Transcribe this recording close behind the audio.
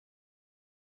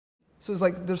So it's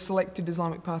like there's selected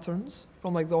Islamic patterns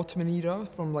from like the Ottoman era,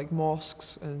 from like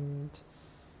mosques and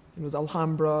the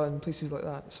Alhambra and places like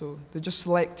that. So they're just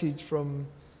selected from,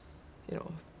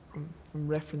 from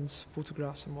reference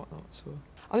photographs and whatnot. So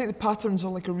I think the patterns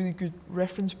are like a really good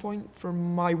reference point for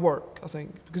my work, I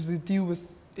think, because they deal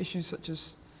with issues such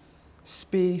as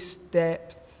space,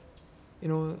 depth,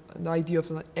 and the idea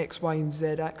of an X, Y, and Z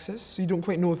axis. So you don't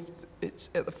quite know if it's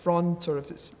at the front or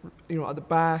if it's, at the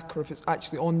back, or if it's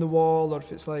actually on the wall, or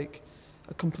if it's like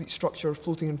a complete structure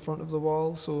floating in front of the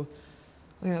wall. So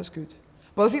I think that's good.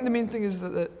 But I think the main thing is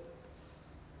that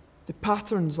the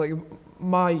patterns, like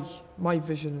my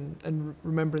vision and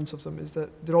remembrance of them, is that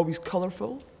they're always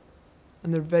colourful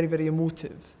and they're very, very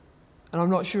emotive. And I'm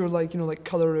not sure, like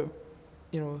colour,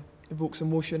 evokes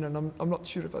emotion, and I'm not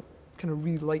sure if I kind of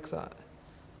really like that.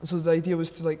 And so the idea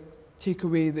was to like take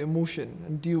away the emotion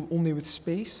and deal only with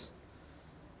space.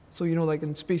 So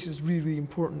and space is really, really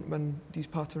important when these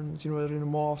patterns, are in a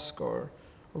mosque or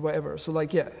whatever. So I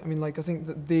think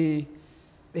that they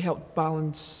help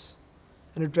balance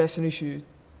and address an issue,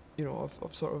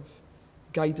 of sort of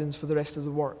guidance for the rest of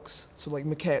the works. So like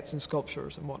maquettes and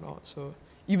sculptures and whatnot. So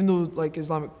even though like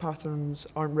Islamic patterns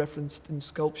aren't referenced in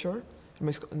sculpture,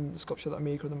 in the sculpture that I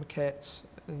make, or the maquettes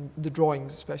and the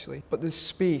drawings especially, but the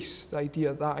space, that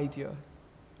idea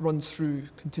runs through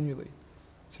continually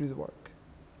through the work.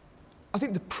 I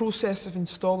think the process of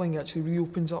installing actually really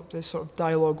opens up this sort of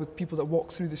dialogue with people that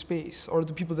walk through the space, or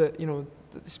the people that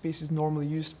that the space is normally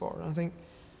used for. And I think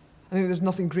there's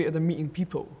nothing greater than meeting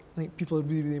people. I think people are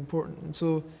really, really important. And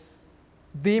so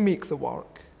they make the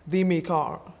work, they make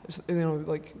art. It's,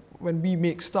 like when we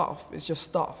make stuff, it's just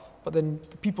stuff. But then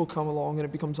the people come along and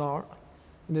it becomes art.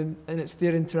 And it's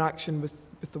their interaction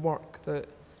with the work that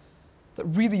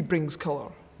really brings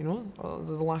colour, or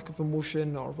the lack of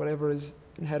emotion or whatever is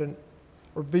inherent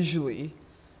or visually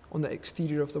on the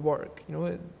exterior of the work.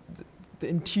 The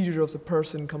interior of the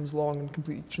person comes along and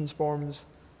completely transforms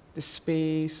the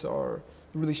space or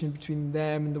the relation between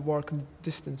them and the work and the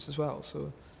distance as well.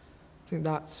 So I think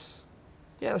that's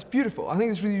beautiful. I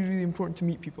think it's really, really important to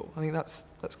meet people. I think that's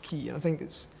key, and I think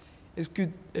it's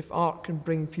good if art can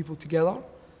bring people together.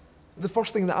 The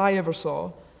first thing that I ever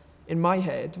saw in my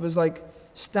head was like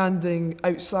standing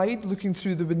outside, looking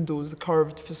through the windows, the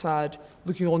curved facade,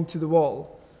 looking onto the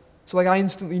wall. So like I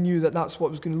instantly knew that that's what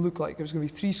it was going to look like. It was going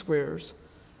to be 3 squares,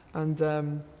 and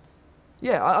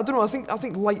I don't know. I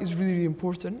think light is really, really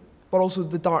important, but also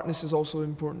the darkness is also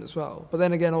important as well. But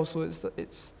then again, also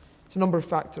it's a number of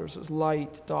factors. So it's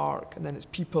light, dark, and then it's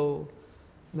people,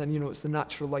 and then it's the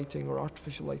natural lighting or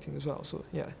artificial lighting as well. So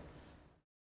yeah.